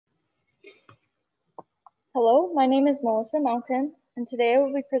Hello, my name is Melissa Mountain, and today I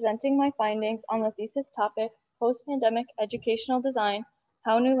will be presenting my findings on the thesis topic, Post-Pandemic Educational Design,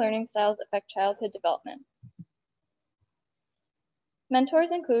 How New Learning Styles Affect Childhood Development.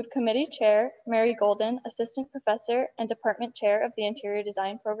 Mentors include Committee Chair Mary Golden, Assistant Professor and Department Chair of the Interior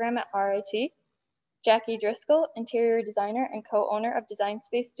Design Program at RIT, Jackie Driscoll, Interior Designer and Co-owner of Design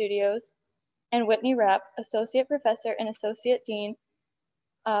Space Studios, and Whitney Rapp, Associate Professor and Associate Dean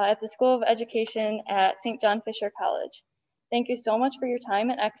at the School of Education at St. John Fisher College. Thank you so much for your time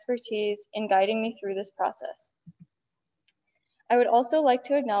and expertise in guiding me through this process. I would also like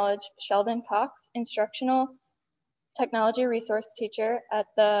to acknowledge Sheldon Cox, Instructional Technology Resource Teacher at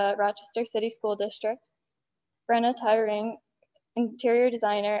the Rochester City School District, Brenna Tyring, Interior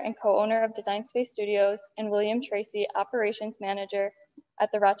Designer and Co-owner of Design Space Studios, and William Tracy, Operations Manager at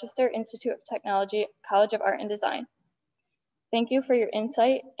the Rochester Institute of Technology, College of Art and Design. Thank you for your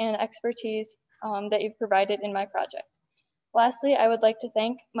insight and expertise that you've provided in my project. Lastly, I would like to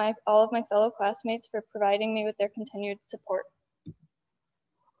thank all of my fellow classmates for providing me with their continued support.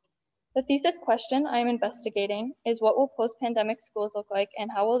 The thesis question I am investigating is, what will post-pandemic schools look like,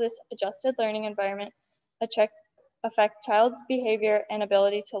 and how will this adjusted learning environment affect child's behavior and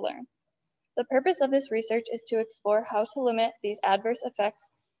ability to learn? The purpose of this research is to explore how to limit these adverse effects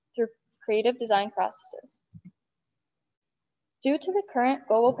through creative design processes. Due to the current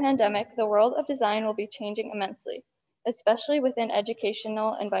global pandemic, the world of design will be changing immensely, especially within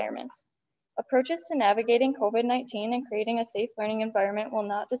educational environments. Approaches to navigating COVID-19 and creating a safe learning environment will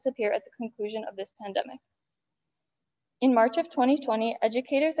not disappear at the conclusion of this pandemic. In March of 2020,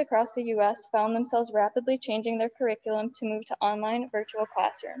 educators across the US found themselves rapidly changing their curriculum to move to online virtual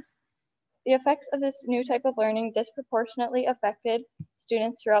classrooms. The effects of this new type of learning disproportionately affected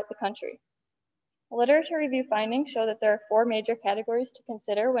students throughout the country. Literature review findings show that there are 4 major categories to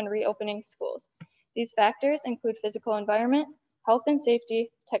consider when reopening schools. These factors include physical environment, health and safety,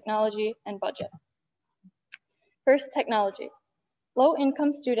 technology, and budget. First, technology.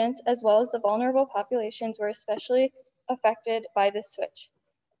 Low-income students, as well as the vulnerable populations, were especially affected by this switch.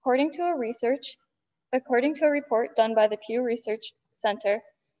 According to a report done by the Pew Research Center,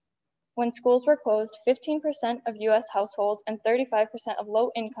 when schools were closed, 15% of US households and 35% of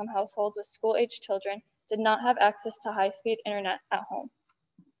low-income households with school-aged children did not have access to high-speed internet at home.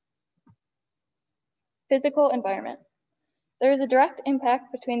 Physical environment. There is a direct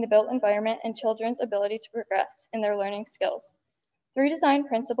impact between the built environment and children's ability to progress in their learning skills. 3 design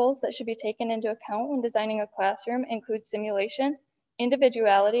principles that should be taken into account when designing a classroom include simulation,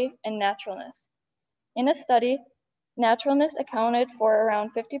 individuality, and naturalness. In a study, naturalness accounted for around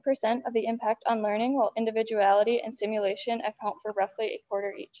 50% of the impact on learning, while individuality and simulation account for roughly a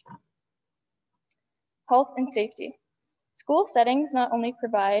quarter each. Health and safety. School settings not only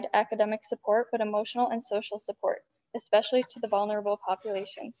provide academic support, but emotional and social support, especially to the vulnerable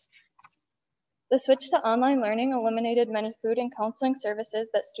populations. The switch to online learning eliminated many food and counseling services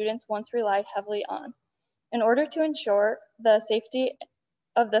that students once relied heavily on. In order to ensure the safety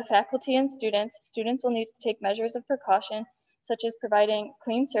of the faculty and students will need to take measures of precaution, such as providing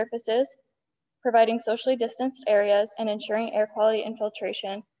clean surfaces, providing socially distanced areas, and ensuring air quality and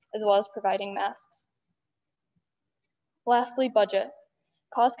filtration, as well as providing masks. Lastly, budget.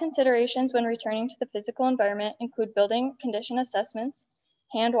 Cost considerations when returning to the physical environment include building condition assessments,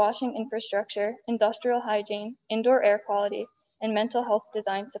 hand washing infrastructure, industrial hygiene, indoor air quality, and mental health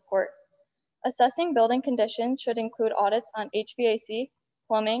design support. Assessing building conditions should include audits on HVAC,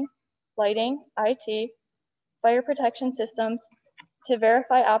 plumbing, lighting, IT, fire protection systems to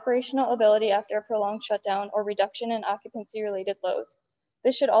verify operational ability after a prolonged shutdown or reduction in occupancy-related loads.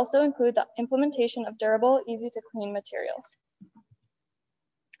 This should also include the implementation of durable, easy-to-clean materials.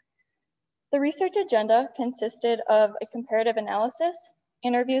 The research agenda consisted of a comparative analysis,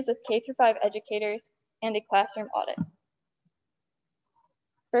 interviews with K-5 educators, and a classroom audit.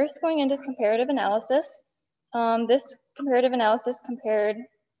 First, going into comparative analysis, this comparative analysis compared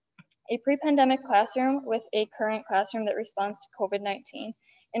a pre-pandemic classroom with a current classroom that responds to COVID-19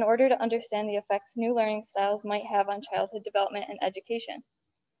 in order to understand the effects new learning styles might have on childhood development and education.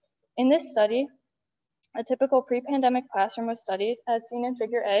 In this study, a typical pre-pandemic classroom was studied, as seen in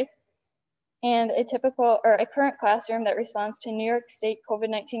Figure A, and a current classroom that responds to New York State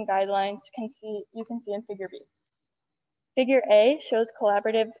COVID-19 guidelines you can see in Figure B. Figure A shows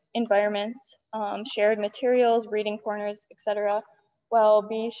collaborative environments, shared materials, reading corners, etc., while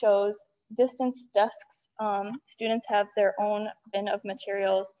B shows distance desks. Students have their own bin of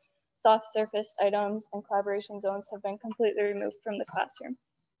materials, soft surface items, and collaboration zones have been completely removed from the classroom.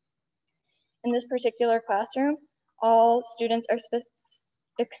 In this particular classroom, all students are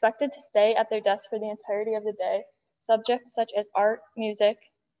expected to stay at their desks for the entirety of the day. Subjects such as art, music,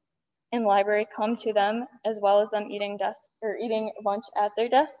 and library come to them, as well as them eating lunch at their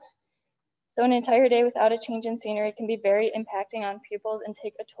desks. So an entire day without a change in scenery can be very impacting on pupils and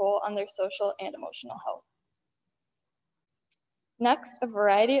take a toll on their social and emotional health. Next, a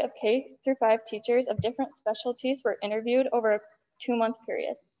variety of K through 5 teachers of different specialties were interviewed over a 2-month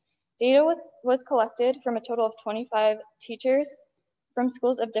period. Data was collected from a total of 25 teachers from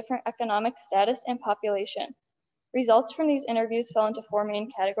schools of different economic status and population. Results from these interviews fell into 4 main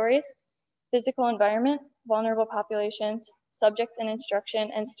categories: physical environment, vulnerable populations, subjects and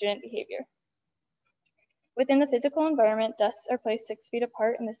instruction, and student behavior. Within the physical environment, desks are placed 6 feet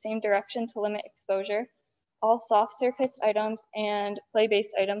apart in the same direction to limit exposure. All soft surfaced items and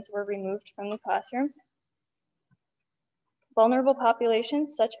play-based items were removed from the classrooms. Vulnerable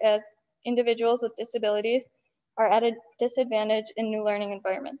populations, such as individuals with disabilities, are at a disadvantage in new learning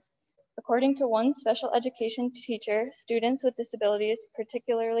environments. According to one special education teacher, students with disabilities,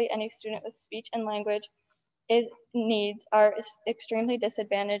 particularly any student with speech and language needs, are extremely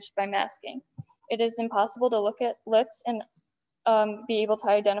disadvantaged by masking. It is impossible to look at lips and be able to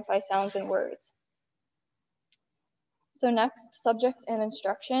identify sounds and words. So next, subjects and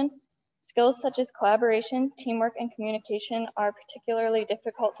instruction. Skills such as collaboration, teamwork, and communication are particularly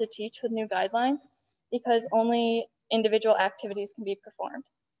difficult to teach with new guidelines because only individual activities can be performed.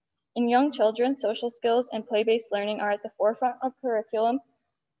 In young children, social skills and play-based learning are at the forefront of curriculum,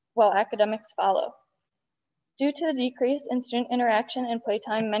 while academics follow. Due to the decrease in student interaction and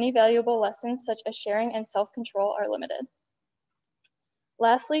playtime, many valuable lessons such as sharing and self-control are limited.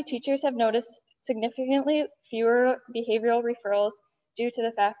 Lastly, teachers have noticed significantly fewer behavioral referrals due to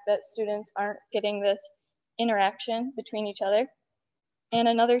the fact that students aren't getting this interaction between each other. And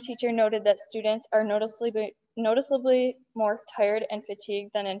another teacher noted that students are noticeably more tired and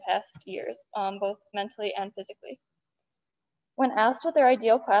fatigued than in past years, both mentally and physically. When asked what their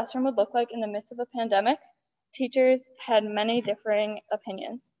ideal classroom would look like in the midst of a pandemic, teachers had many differing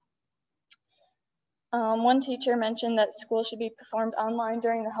opinions. One teacher mentioned that school should be performed online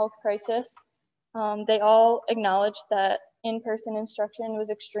during the health crisis. They all acknowledged that in-person instruction was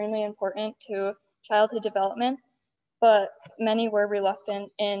extremely important to childhood development, but many were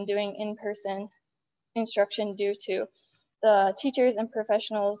reluctant in doing in-person instruction due to the teachers and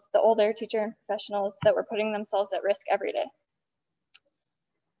professionals, the older teacher and professionals that were putting themselves at risk every day.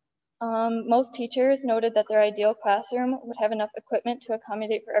 Most teachers noted that their ideal classroom would have enough equipment to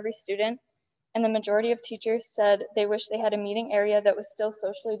accommodate for every student, and the majority of teachers said they wish they had a meeting area that was still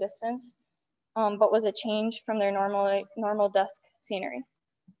socially distanced, but was a change from their normal desk scenery.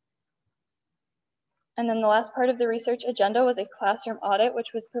 And then the last part of the research agenda was a classroom audit,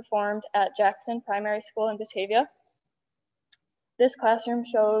 which was performed at Jackson Primary School in Batavia. This classroom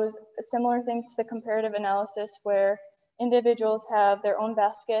shows similar things to the comparative analysis where individuals have their own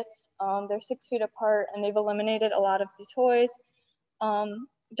baskets, they're 6 feet apart, and they've eliminated a lot of the toys.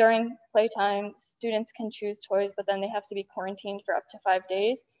 During playtime, students can choose toys, but then they have to be quarantined for up to 5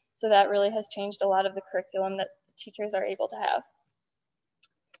 days. So that really has changed a lot of the curriculum that teachers are able to have.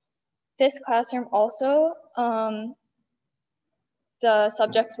 This classroom also, the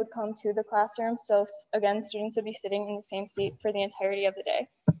subjects would come to the classroom. So again, students would be sitting in the same seat for the entirety of the day.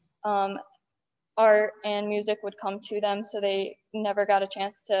 Art and music would come to them, so they never got a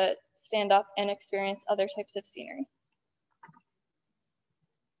chance to stand up and experience other types of scenery.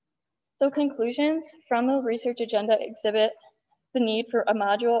 So conclusions from the research agenda exhibit the need for a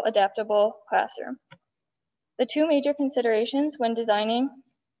modular, adaptable classroom. The 2 major considerations when designing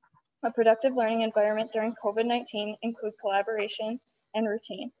a productive learning environment during COVID-19 include collaboration and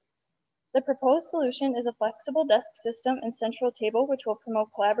routine. The proposed solution is a flexible desk system and central table, which will promote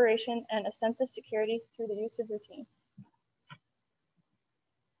collaboration and a sense of security through the use of routine.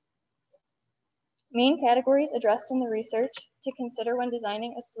 Main categories addressed in the research to consider when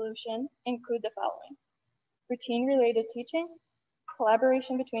designing a solution include the following: routine-related teaching,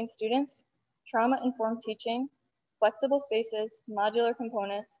 collaboration between students, trauma-informed teaching, flexible spaces, modular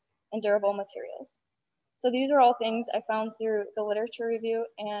components, and durable materials. So these are all things I found through the literature review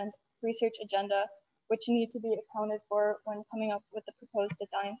and research agenda, which need to be accounted for when coming up with the proposed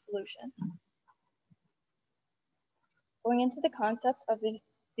design solution. Going into the concept of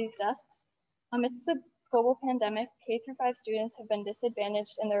these desks, amidst the global pandemic, K-5 students have been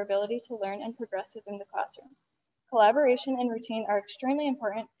disadvantaged in their ability to learn and progress within the classroom. Collaboration and routine are extremely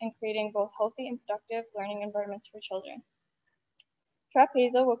important in creating both healthy and productive learning environments for children.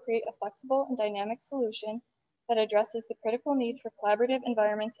 Trapeza will create a flexible and dynamic solution that addresses the critical need for collaborative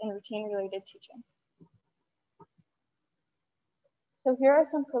environments and routine-related teaching. So here are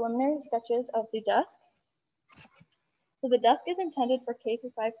some preliminary sketches of the desk. So the desk is intended for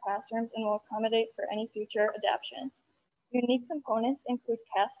K-5 classrooms and will accommodate for any future adaptations. Unique components include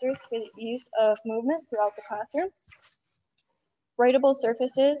casters for the ease of movement throughout the classroom. Writable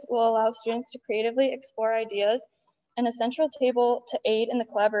surfaces will allow students to creatively explore ideas, and a central table to aid in the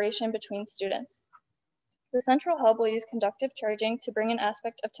collaboration between students. The central hub will use conductive charging to bring an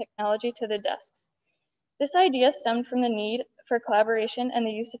aspect of technology to the desks. This idea stemmed from the need for collaboration and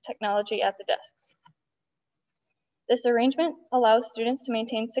the use of technology at the desks. This arrangement allows students to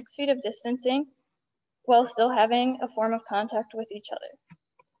maintain 6 feet of distancing while still having a form of contact with each other.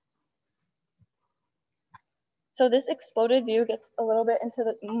 So this exploded view gets a little bit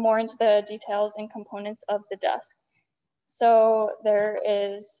more into the details and components of the desk. So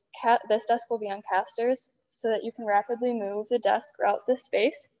this desk will be on casters so that you can rapidly move the desk throughout the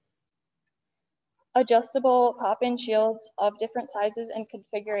space. Adjustable pop-in shields of different sizes and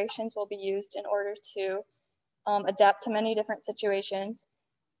configurations will be used in order to adapt to many different situations.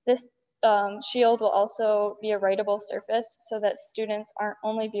 This shield will also be a writable surface so that students aren't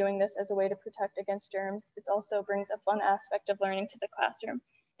only viewing this as a way to protect against germs, it also brings a fun aspect of learning to the classroom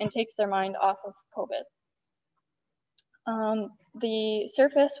and takes their mind off of COVID. The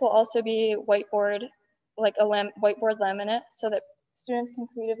surface will also be whiteboard, like a whiteboard laminate, so that students can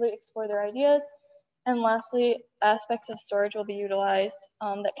creatively explore their ideas. And lastly, aspects of storage will be utilized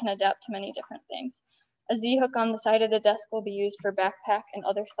that can adapt to many different things. A Z-hook on the side of the desk will be used for backpack and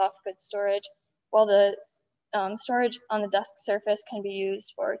other soft goods storage, while the storage on the desk surface can be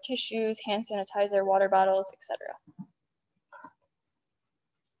used for tissues, hand sanitizer, water bottles, etc.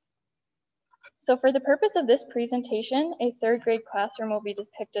 So for the purpose of this presentation, a 3rd grade classroom will be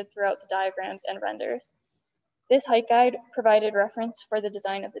depicted throughout the diagrams and renders. This height guide provided reference for the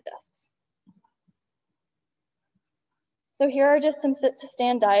design of the desks. So here are just some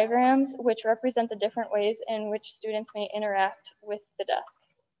sit-to-stand diagrams which represent the different ways in which students may interact with the desk.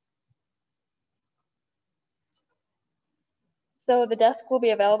 So the desk will be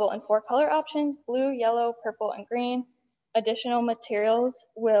available in 4 color options: blue, yellow, purple, and green. Additional materials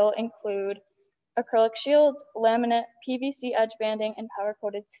will include acrylic shields, laminate, PVC edge banding, and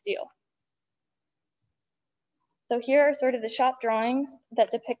powder-coated steel. So here are sort of the shop drawings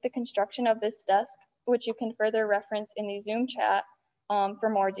that depict the construction of this desk, which you can further reference in the Zoom chat for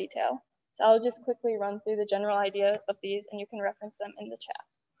more detail. So I'll just quickly run through the general idea of these and you can reference them in the chat.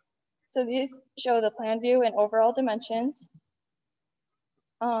 So these show the plan view and overall dimensions,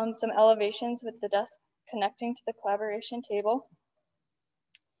 some elevations with the desk connecting to the collaboration table,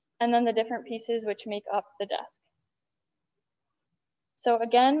 and then the different pieces which make up the desk. So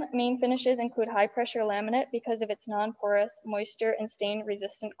again, main finishes include high pressure laminate because of its non-porous, moisture and stain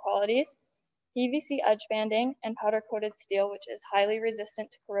resistant qualities, PVC edge banding, and powder coated steel, which is highly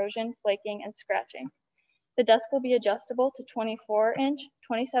resistant to corrosion, flaking, and scratching. The desk will be adjustable to 24-inch,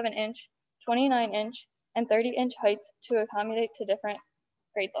 27-inch, 29-inch, and 30-inch heights to accommodate to different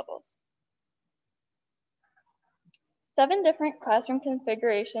grade levels. 7 different classroom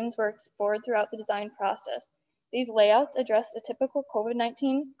configurations were explored throughout the design process. These layouts addressed a typical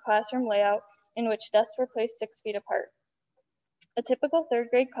COVID-19 classroom layout in which desks were placed 6 feet apart. A typical 3rd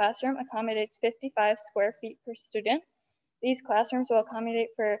grade classroom accommodates 55 square feet per student. These classrooms will accommodate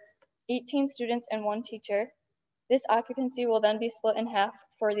for 18 students and 1 teacher. This occupancy will then be split in half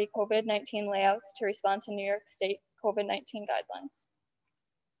for the COVID-19 layouts to respond to New York State COVID-19 guidelines.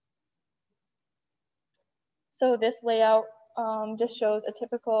 So this layout just shows a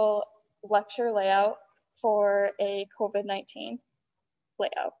typical lecture layout for a COVID-19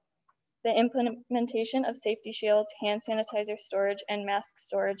 layout. The implementation of safety shields, hand sanitizer storage, and mask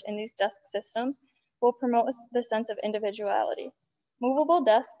storage in these desk systems will promote the sense of individuality. Movable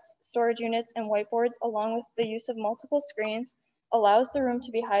desks, storage units, and whiteboards, along with the use of multiple screens, allows the room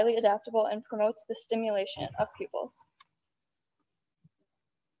to be highly adaptable and promotes the stimulation of pupils.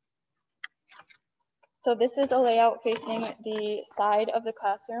 So this is a layout facing the side of the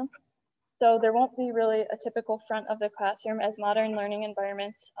classroom. So there won't be really a typical front of the classroom as modern learning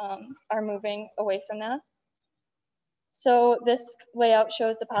environments are moving away from that. So this layout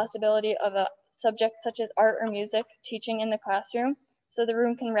shows the possibility of a subject such as art or music teaching in the classroom. So the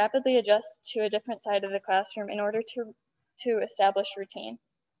room can rapidly adjust to a different side of the classroom in order to establish routine.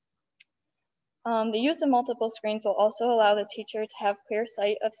 The use of multiple screens will also allow the teacher to have clear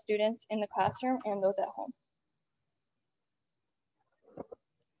sight of students in the classroom and those at home.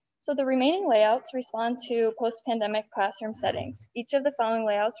 So the remaining layouts respond to post-pandemic classroom settings. Each of the following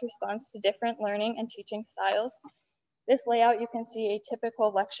layouts responds to different learning and teaching styles. This layout, you can see a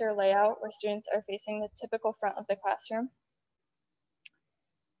typical lecture layout where students are facing the typical front of the classroom.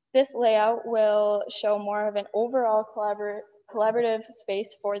 This layout will show more of an overall collaborative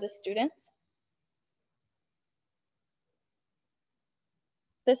space for the students.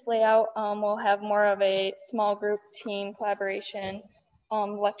 This layout will have more of a small group team collaboration,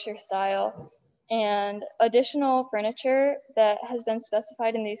 lecture style, and additional furniture that has been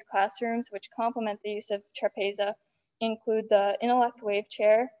specified in these classrooms which complement the use of Trapeza include the Intellect Wave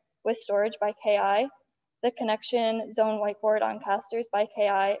Chair with storage by KI, the Connection Zone Whiteboard on Casters by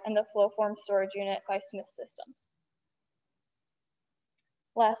KI, and the Flowform Storage Unit by Smith Systems.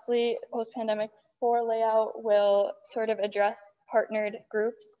 Lastly, post-pandemic 4 layout will sort of address partnered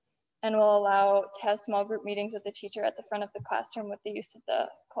groups and will allow to have small group meetings with the teacher at the front of the classroom with the use of the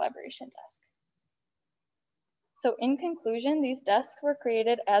collaboration desk. So in conclusion, these desks were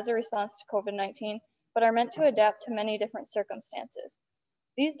created as a response to COVID-19, but are meant to adapt to many different circumstances.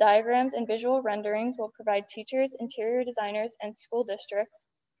 These diagrams and visual renderings will provide teachers, interior designers, and school districts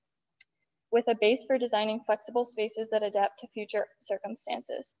with a base for designing flexible spaces that adapt to future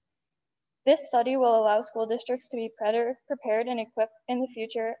circumstances. This study will allow school districts to be better prepared and equipped in the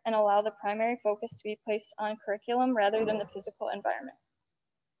future and allow the primary focus to be placed on curriculum rather than the physical environment.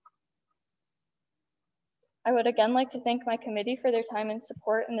 I would again like to thank my committee for their time and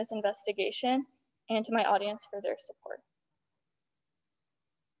support in this investigation and to my audience for their support.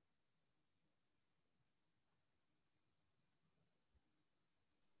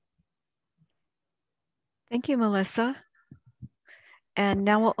 Thank you, Melissa. And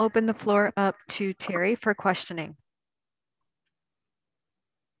now we'll open the floor up to Terry for questioning.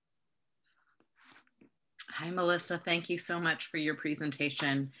 Hi, Melissa. Thank you so much for your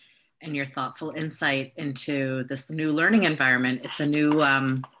presentation and your thoughtful insight into this new learning environment. It's a new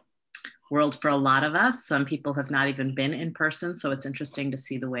world for a lot of us. Some people have not even been in person, so it's interesting to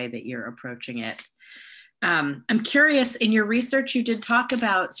see the way that you're approaching it. I'm curious, in your research, you did talk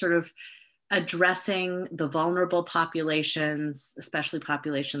about sort of addressing the vulnerable populations, especially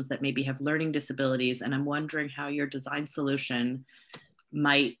populations that maybe have learning disabilities, and I'm wondering how your design solution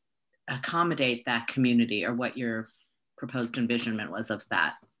might accommodate that community, or what your proposed envisionment was of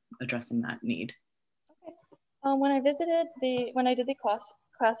that, addressing that need. Okay. When I did the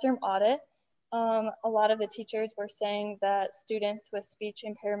classroom audit, a lot of the teachers were saying that students with speech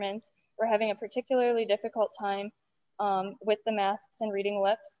impairments were having a particularly difficult time with the masks and reading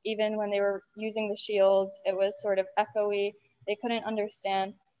lips. Even when they were using the shields, it was sort of echoey. They couldn't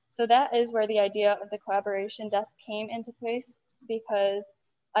understand. So that is where the idea of the collaboration desk came into place, because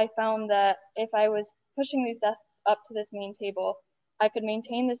I found that if I was pushing these desks up to this main table, I could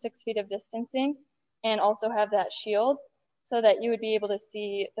maintain the 6 feet of distancing and also have that shield so that you would be able to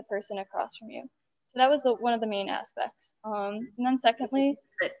see the person across from you. So that was one of the main aspects. And then secondly,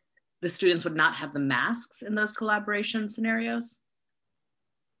 the students would not have the masks in those collaboration scenarios?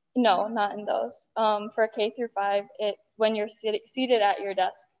 No, not in those. For K through 5, it's when you're seated at your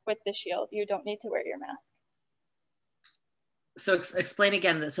desk with the shield, you don't need to wear your mask. So explain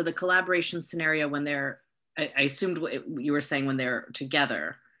again, so the collaboration scenario when they're, I assumed you were saying when they're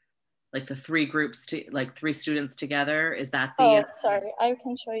together, like the 3 groups, like 3 students together, is that the— Oh, sorry, I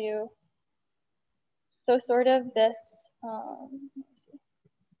can show you. So sort of this, let me see.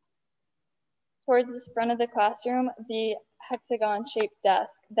 Towards the front of the classroom, the hexagon-shaped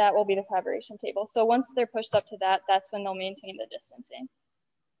desk, that will be the collaboration table. So once they're pushed up to that, that's when they'll maintain the distancing.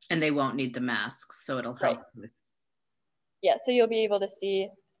 And they won't need the masks, so it'll help. Right. Yeah, so you'll be able to see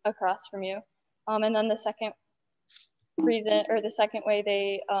across from you. And then the second reason, or the second way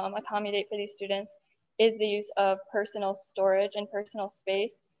they accommodate for these students is the use of personal storage and personal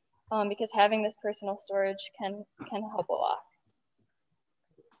space, because having this personal storage can help a lot.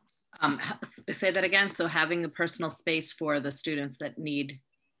 Say that again. So having a personal space for the students that need.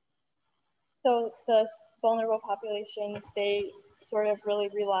 So the vulnerable populations, they sort of really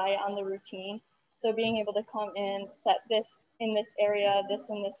rely on the routine. So being able to come in, set this in this area, this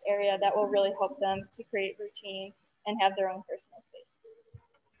in this area, that will really help them to create routine and have their own personal space.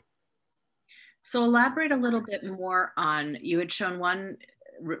 So elaborate a little bit more on, you had shown one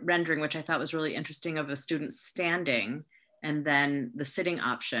rendering, which I thought was really interesting, of a student standing and then the sitting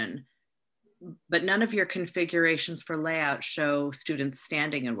option, but none of your configurations for layout show students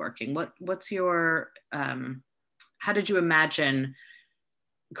standing and working. What's your, how did you imagine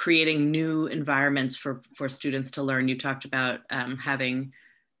creating new environments for students to learn? You talked about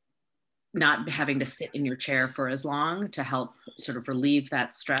not having to sit in your chair for as long to help sort of relieve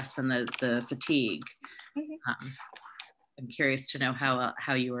that stress and the fatigue. Mm-hmm. I'm curious to know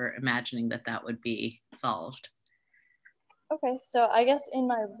how you were imagining that would be solved. Okay, so I guess in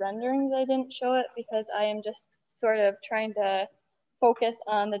my renderings I didn't show it because I am just sort of trying to focus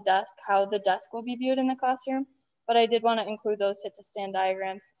on the desk, how the desk will be viewed in the classroom, but I did want to include those sit-to-stand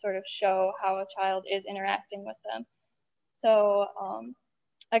diagrams to sort of show how a child is interacting with them. So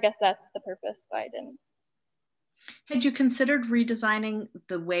I guess that's the purpose why I didn't. Had you considered redesigning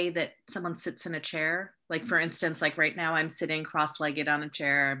the way that someone sits in a chair? Like for instance, like right now I'm sitting cross-legged on a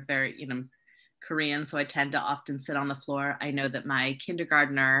chair. I'm very, Korean, so I tend to often sit on the floor. I know that my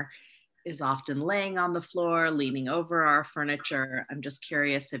kindergartner is often laying on the floor, leaning over our furniture. I'm just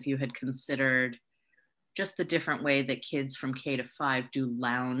curious if you had considered just the different way that kids from K to 5 do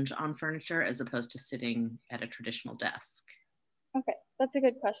lounge on furniture as opposed to sitting at a traditional desk. Okay, that's a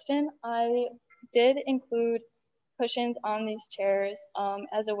good question. I did include cushions on these chairs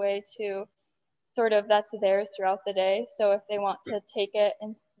as a way to sort of, that's theirs throughout the day. So if they want to take it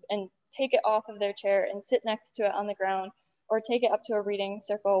and take it off of their chair and sit next to it on the ground, or take it up to a reading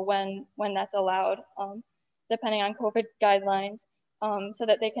circle when that's allowed, depending on COVID guidelines, so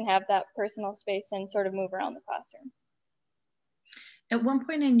that they can have that personal space and sort of move around the classroom. At one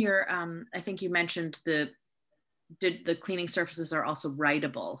point in your, I think you mentioned the cleaning surfaces are also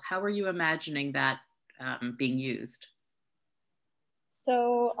writable. How are you imagining that being used?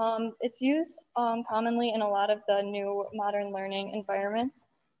 So it's used commonly in a lot of the new modern learning environments.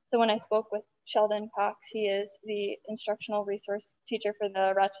 So when I spoke with Sheldon Cox, he is the instructional resource teacher for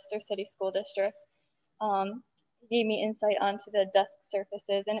the Rochester City School District. He gave me insight onto the desk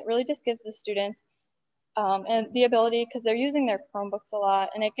surfaces, and it really just gives the students and the ability, because they're using their Chromebooks a lot,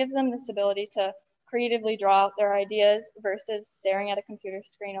 and it gives them this ability to creatively draw out their ideas versus staring at a computer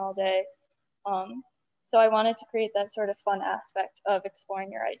screen all day. So I wanted to create that sort of fun aspect of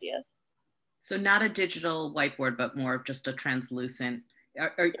exploring your ideas. So not a digital whiteboard, but more of just a translucent,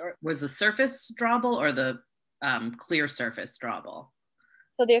 or was the surface drawable or the clear surface drawable?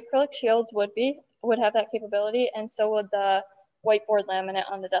 So the acrylic shields would have that capability, and so would the whiteboard laminate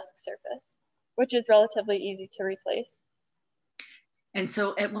on the desk surface, which is relatively easy to replace. And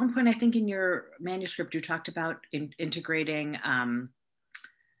so at one point, I think in your manuscript, you talked about integrating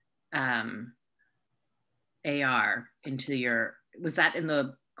AR into your, was that in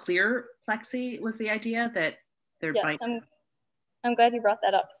the clear plexi was the idea that there yes, might? I'm glad you brought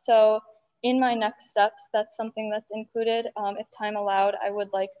that up. So in my next steps, that's something that's included. If time allowed, I would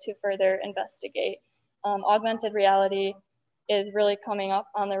like to further investigate. Augmented reality is really coming up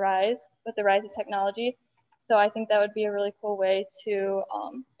on the rise with the rise of technology. So I think that would be a really cool way to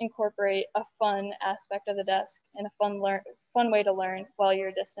incorporate a fun aspect of the desk and a fun way to learn while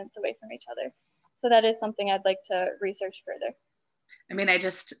you're distance away from each other. So that is something I'd like to research further. I mean,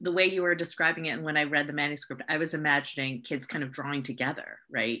 the way you were describing it, and when I read the manuscript, I was imagining kids kind of drawing together,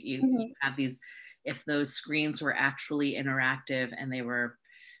 right? You have these, if those screens were actually interactive and they were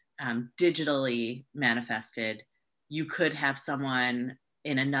digitally manifested, you could have someone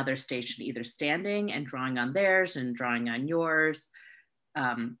in another station either standing and drawing on theirs and drawing on yours.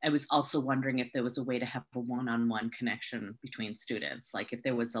 I was also wondering if there was a way to have a one-on-one connection between students, like if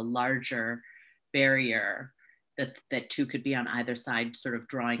there was a larger barrier that two could be on either side, sort of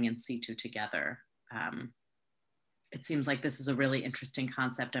drawing in situ together. It seems like this is a really interesting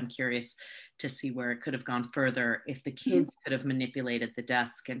concept. I'm curious to see where it could have gone further if the kids could have manipulated the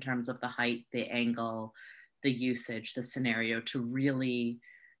desk in terms of the height, the angle, the usage, the scenario to really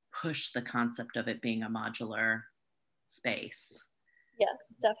push the concept of it being a modular space.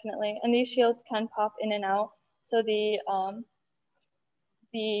 Yes, definitely. And these shields can pop in and out. So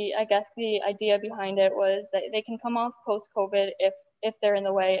I guess the idea behind it was that they can come off post-COVID if they're in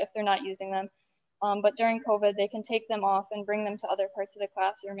the way, if they're not using them. But during COVID, they can take them off and bring them to other parts of the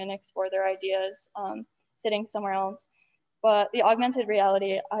classroom and explore their ideas sitting somewhere else. But the augmented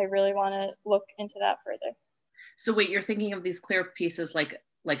reality, I really want to look into that further. So wait, you're thinking of these clear pieces like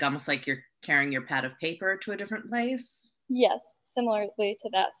almost like you're carrying your pad of paper to a different place? Yes, similarly to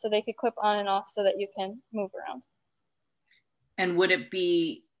that. So they could clip on and off so that you can move around. And would it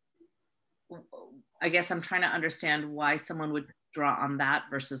be, I guess I'm trying to understand why someone would draw on that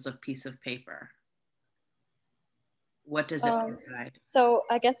versus a piece of paper. What does it provide? So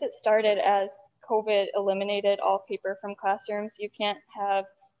I guess it started as COVID eliminated all paper from classrooms. You can't have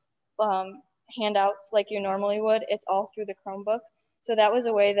handouts like you normally would. It's all through the Chromebook. So that was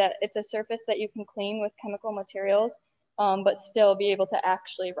a way that it's a surface that you can clean with chemical materials, but still be able to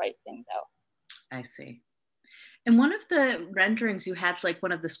actually write things out. I see. And one of the renderings you had like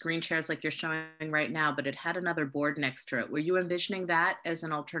one of the screen chairs like you're showing right now, but it had another board next to it. Were you envisioning that as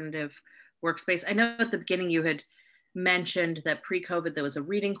an alternative workspace? I know at the beginning you had mentioned that pre-COVID there was a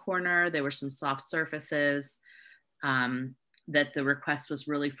reading corner, there were some soft surfaces, that the request was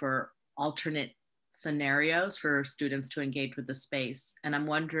really for alternate scenarios for students to engage with the space. And I'm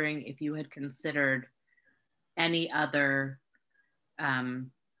wondering if you had considered any other, I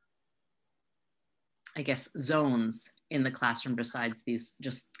guess, zones in the classroom besides these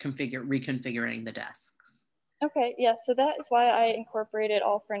just reconfiguring the desks. Okay, yeah, so that is why I incorporated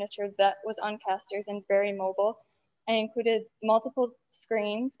all furniture that was on casters and very mobile. I included multiple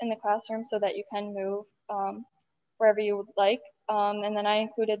screens in the classroom so that you can move wherever you would like. And then I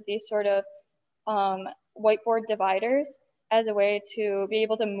included these sort of whiteboard dividers as a way to be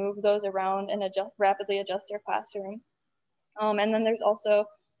able to move those around and rapidly adjust your classroom. And then there's also,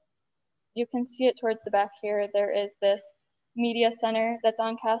 you can see it towards the back here, there is this media center that's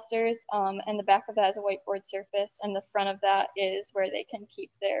on casters, and the back of that is a whiteboard surface, and the front of that is where they can keep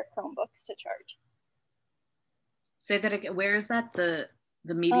their Chromebooks to charge. Say that again. Where is that? The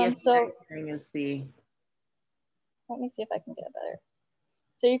media thing is the. Let me see if I can get it better.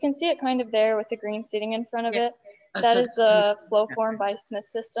 So you can see it kind of there with the green seating in front of it. That is the flow form by Smith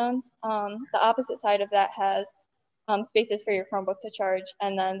Systems. The opposite side of that has spaces for your Chromebook to charge,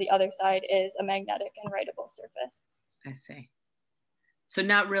 and then the other side is a magnetic and writable surface. I see. So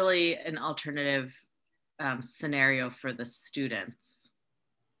not really an alternative scenario for the students.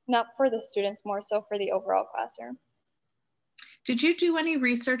 Not for the students, more so for the overall classroom. Did you do any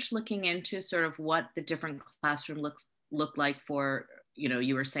research looking into sort of what the different classroom look like for, you know,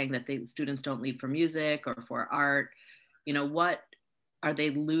 you were saying that the students don't leave for music or for art, you know, what are they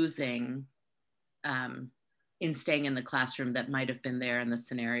losing in staying in the classroom that might have been there in the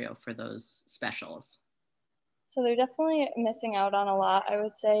scenario for those specials? So they're definitely missing out on a lot. I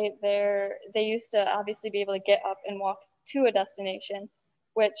would say they used to obviously be able to get up and walk to a destination,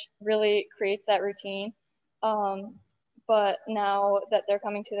 which really creates that routine. But now that they're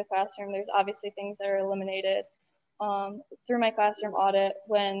coming to the classroom, there's obviously things that are eliminated. Through my classroom audit,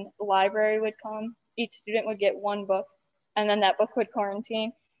 when the library would come, each student would get one book, and then that book would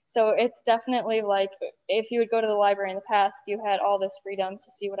quarantine. So it's definitely like if you would go to the library in the past, you had all this freedom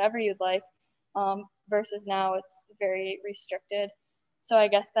to see whatever you'd like, versus now it's very restricted. So I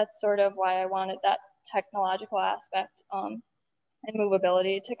guess that's sort of why I wanted that technological aspect and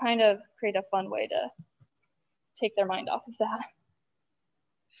movability to kind of create a fun way to take their mind off of that.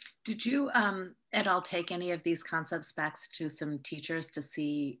 Did you at all take any of these concepts back to some teachers to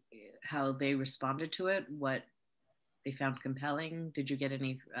see how they responded to it, what they found compelling? Did you get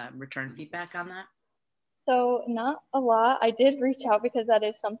any return feedback on that? So not a lot. I did reach out because that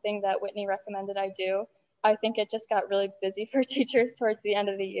is something that Whitney recommended I do. I think it just got really busy for teachers towards the end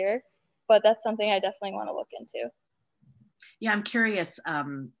of the year, but that's something I definitely want to look into. Yeah, I'm curious,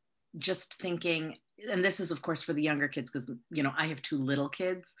 just thinking, and this is of course for the younger kids because, you know, I have two little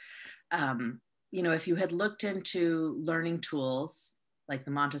kids. You know, if you had looked into learning tools like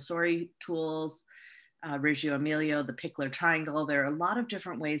the Montessori tools, Reggio Emilio, the Pickler Triangle, there are a lot of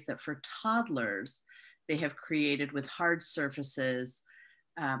different ways that for toddlers, they have created with hard surfaces,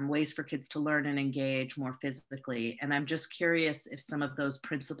 ways for kids to learn and engage more physically. And I'm just curious if some of those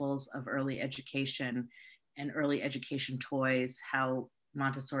principles of early education and early education toys, how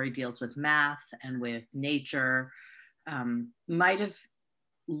Montessori deals with math and with nature, might have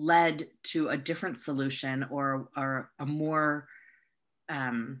led to a different solution or a more,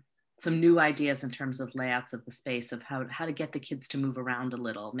 some new ideas in terms of layouts of the space, of how to get the kids to move around a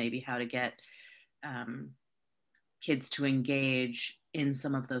little, maybe how to get kids to engage in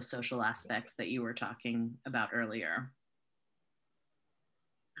some of those social aspects that you were talking about earlier.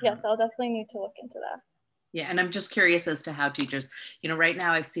 Yes, I'll definitely need to look into that. Yeah, and I'm just curious as to how teachers, you know, right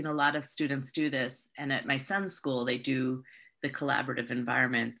now I've seen a lot of students do this, and at my son's school, they do the collaborative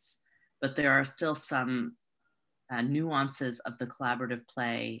environments, but there are still some nuances of the collaborative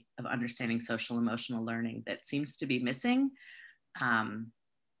play of understanding social emotional learning that seems to be missing.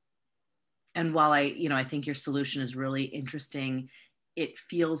 And while I think your solution is really interesting, it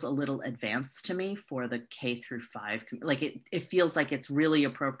feels a little advanced to me for the K-5. Like it feels like it's really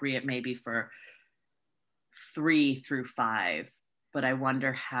appropriate maybe for 3-5, but I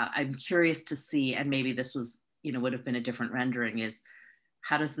wonder how, I'm curious to see, and maybe this was, you know, would have been a different rendering, is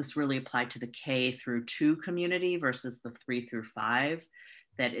how does this really apply to the K-2 community versus the 3-5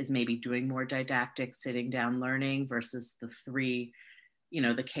 that is maybe doing more didactic sitting down learning versus the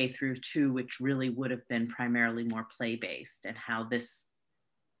the K-2, which really would have been primarily more play-based, and how this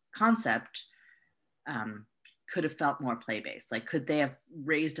concept could have felt more play-based. Like, could they have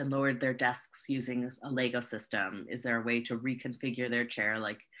raised and lowered their desks using a Lego system? Is there a way to reconfigure their chair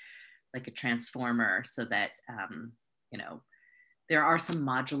like a transformer so that, there are some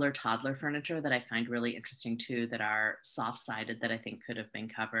modular toddler furniture that I find really interesting too, that are soft-sided, that I think could have been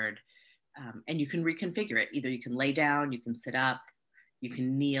covered And you can reconfigure it. Either you can lay down, you can sit up, you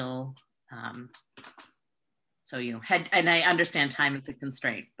can kneel. So, you know, and I understand time is a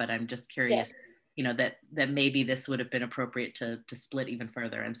constraint, but I'm just curious, Yeah. you know, that maybe this would have been appropriate to split even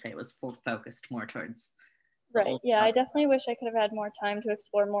further and say it was focused more towards. Right. Yeah, I definitely wish I could have had more time to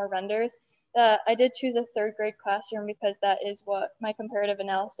explore more renders. I did choose a third grade classroom because that is what my comparative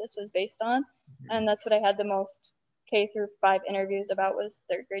analysis was based on. And that's what I had the most K-5 interviews about was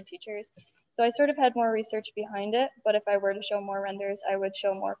third grade teachers. So I sort of had more research behind it, but if I were to show more renders, I would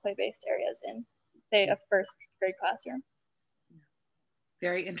show more play-based areas in, say, a first grade classroom.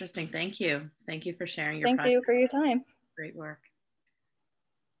 Very interesting. Thank you. Thank you for sharing your project. Thank you for your time. Great work.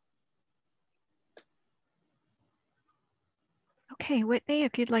 Okay, Whitney,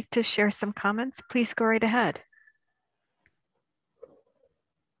 if you'd like to share some comments, please go right ahead.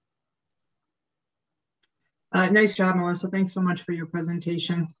 Nice job, Melissa. Thanks so much for your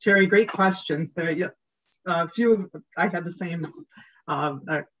presentation. Terry, great questions. There, a few, I had the same,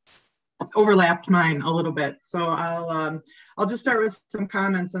 overlapped mine a little bit. So I'll just start with some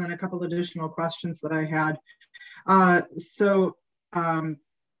comments and then a couple additional questions that I had.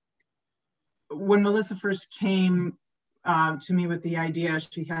 When Melissa first came to me with the idea,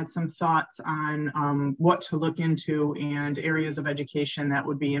 she had some thoughts on what to look into and areas of education that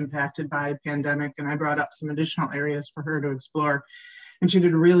would be impacted by a pandemic. And I brought up some additional areas for her to explore. And she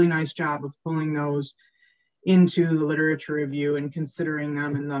did a really nice job of pulling those into the literature review and considering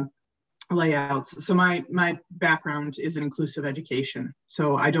them in the layouts. So my background is in inclusive education.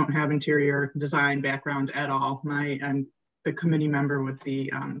 So I don't have interior design background at all. I'm the committee member with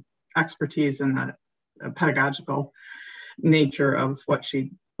the expertise in the pedagogical nature of what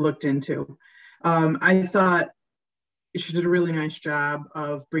she looked into. I thought she did a really nice job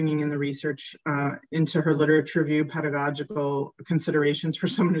of bringing in the research into her literature review, pedagogical considerations for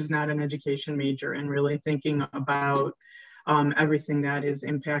someone who's not an education major, and really thinking about everything that is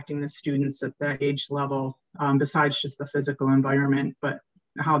impacting the students at that age level, besides just the physical environment, but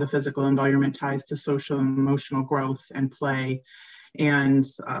how the physical environment ties to social and emotional growth and play and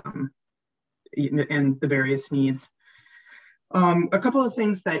the various needs. A couple of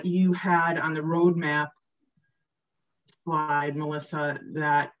things that you had on the roadmap slide, Melissa,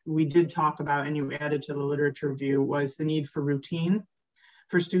 that we did talk about and you added to the literature review was the need for routine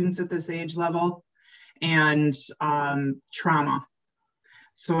for students at this age level and trauma.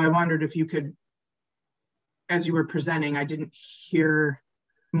 So I wondered if you could, as you were presenting, I didn't hear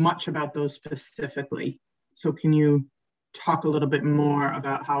much about those specifically. So can you talk a little bit more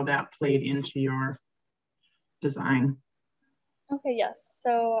about how that played into your design? Okay, yes.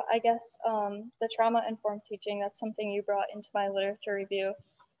 So I guess the trauma-informed teaching, that's something you brought into my literature review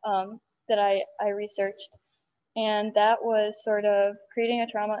that I researched. And that was sort of creating a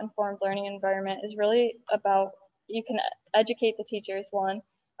trauma-informed learning environment is really about, you can educate the teachers, one,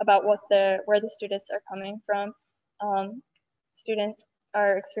 about where the students are coming from. Students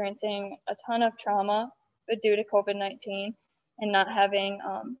are experiencing a ton of trauma due to COVID-19 and not having,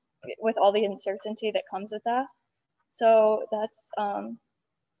 with all the uncertainty that comes with that. So that's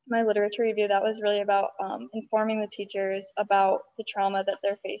my literature review. That was really about informing the teachers about the trauma that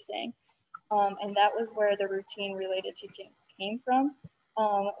they're facing. And that was where the routine related teaching came from.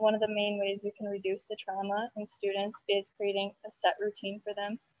 One of the main ways you can reduce the trauma in students is creating a set routine for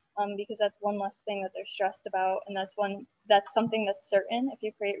them, because that's one less thing that they're stressed about. And that's something that's certain. If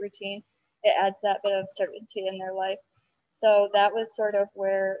you create routine, it adds that bit of certainty in their life. So that was sort of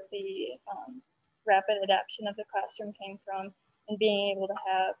where the rapid adaptation of the classroom came from, and being able to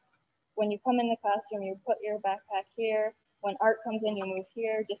have, when you come in the classroom, you put your backpack here. When art comes in, you move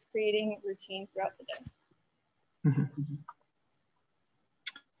here, just creating routine throughout the day. Mm-hmm.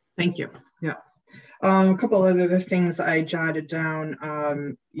 Thank you. Yeah. A couple of other things I jotted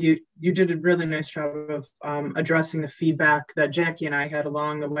down. You did a really nice job of addressing the feedback that Jackie and I had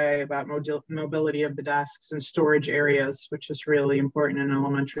along the way about mobility of the desks and storage areas, which is really important in an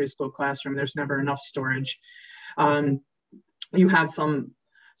elementary school classroom. There's never enough storage. You have some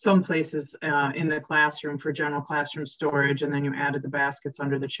places in the classroom for general classroom storage, and then you added the baskets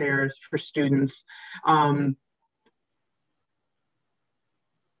under the chairs for students.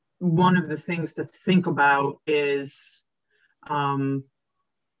 One of the things to think about is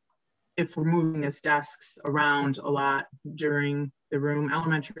if we're moving these desks around a lot during the room,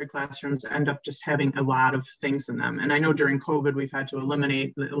 elementary classrooms end up just having a lot of things in them. And I know during COVID, we've had to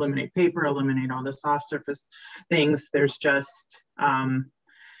eliminate paper, eliminate all the soft surface things. There's just a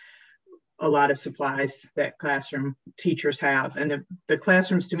lot of supplies that classroom teachers have. And the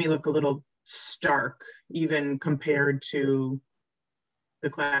classrooms to me look a little stark, even compared to the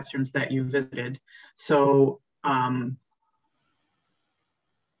classrooms that you visited. So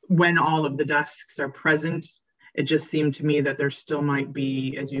when all of the desks are present, it just seemed to me that there still might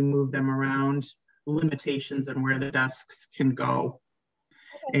be, as you move them around, limitations on where the desks can go.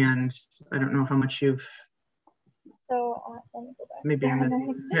 Okay. And I don't know how much you've. So let me go back. Maybe I missed.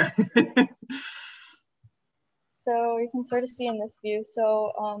 Yeah. So you can sort of see in this view.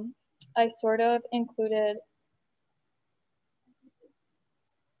 So I sort of included.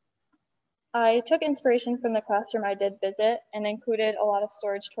 I took inspiration from the classroom I did visit and included a lot of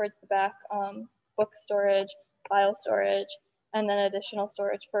storage towards the back, book storage, file storage, and then additional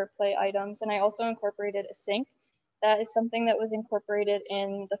storage for play items. And I also incorporated a sink. That is something that was incorporated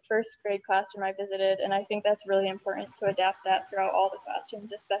in the first grade classroom I visited, and I think that's really important to adapt that throughout all the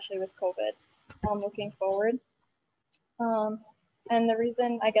classrooms, especially with COVID, looking forward. And the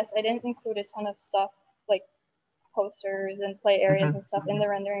reason, I guess, I didn't include a ton of stuff like posters and play areas and stuff in the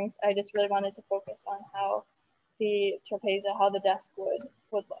renderings. I just really wanted to focus on how the trapeze, how the desk would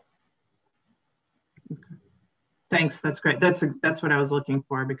look. Okay. Thanks, that's great. That's what I was looking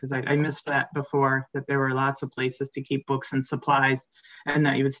for, because I missed that before, that there were lots of places to keep books and supplies, and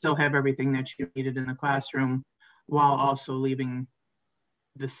that you would still have everything that you needed in the classroom while also leaving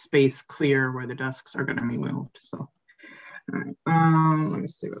the space clear where the desks are going to be moved. So, all right. Let me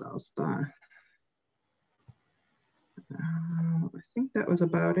see what else. I think that was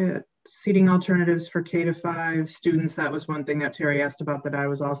about it. Seating alternatives for K-5 students. That was one thing that Terry asked about that I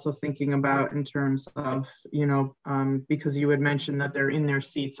was also thinking about in terms of, you know, because you had mentioned that they're in their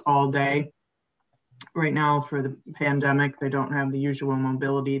seats all day. Right now for the pandemic, they don't have the usual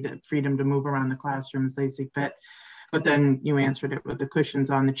mobility, the freedom to move around the classroom as they see fit. But then you answered it with the cushions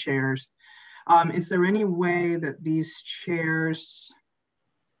on the chairs. Is there any way that these chairs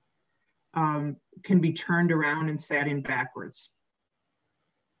can be turned around and sat in backwards?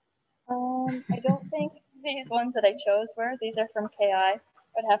 I don't think these ones that I chose were. These are from KI. I'd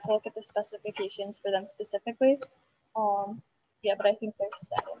have to look at the specifications for them specifically. Yeah, but I think they're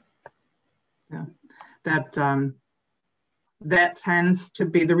sat in. Yeah, that tends to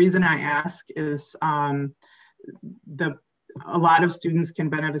be the reason I ask is a lot of students can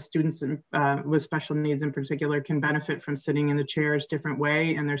benefit, students with special needs in particular can benefit from sitting in the chairs different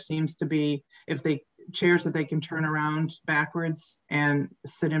way. And there seems to be, if they chairs that they can turn around backwards and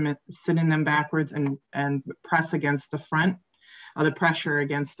sit in them backwards and press against the front, the pressure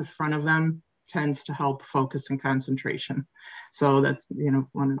against the front of them tends to help focus and concentration. So that's, you know,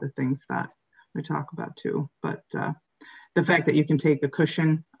 one of the things that we talk about too. But the fact that you can take the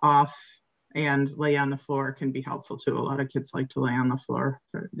cushion off and lay on the floor can be helpful too. A lot of kids like to lay on the floor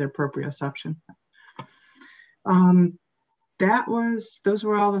for their proprioception. Those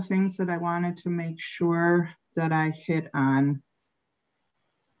were all the things that I wanted to make sure that I hit on.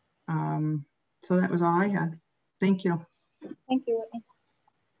 So that was all I had. Thank you. Thank you, Whitney.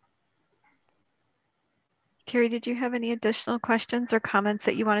 Terry, did you have any additional questions or comments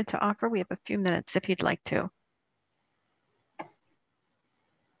that you wanted to offer? We have a few minutes if you'd like to.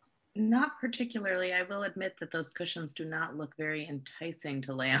 Not particularly. I will admit that those cushions do not look very enticing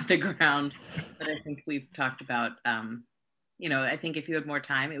to lay on the ground, but I think we've talked about, you know, I think if you had more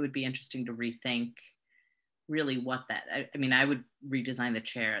time, it would be interesting to rethink really what that, I mean, I would redesign the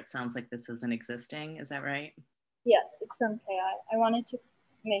chair. It sounds like this isn't existing. Is that right? Yes, it's from KI. I wanted to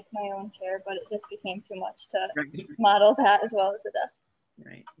make my own chair, but it just became too much to model that as well as the desk.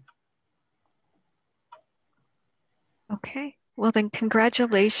 Right. Okay. Well, then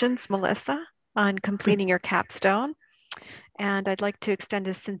congratulations, Melissa, on completing your capstone. And I'd like to extend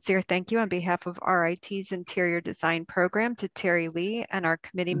a sincere thank you on behalf of RIT's Interior Design Program to Terry Lee and our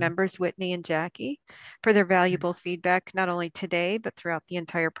committee members, Whitney and Jackie, for their valuable feedback, not only today, but throughout the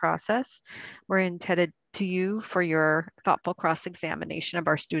entire process. We're indebted to you for your thoughtful cross-examination of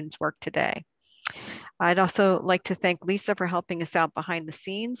our students' work today. I'd also like to thank Lisa for helping us out behind the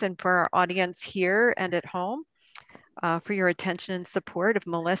scenes, and for our audience here and at home, for your attention and support of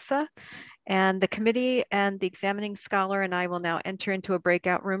Melissa. And the committee and the examining scholar and I will now enter into a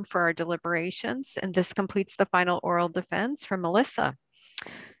breakout room for our deliberations. And this completes the final oral defense from Melissa.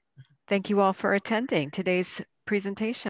 Thank you all for attending today's presentation.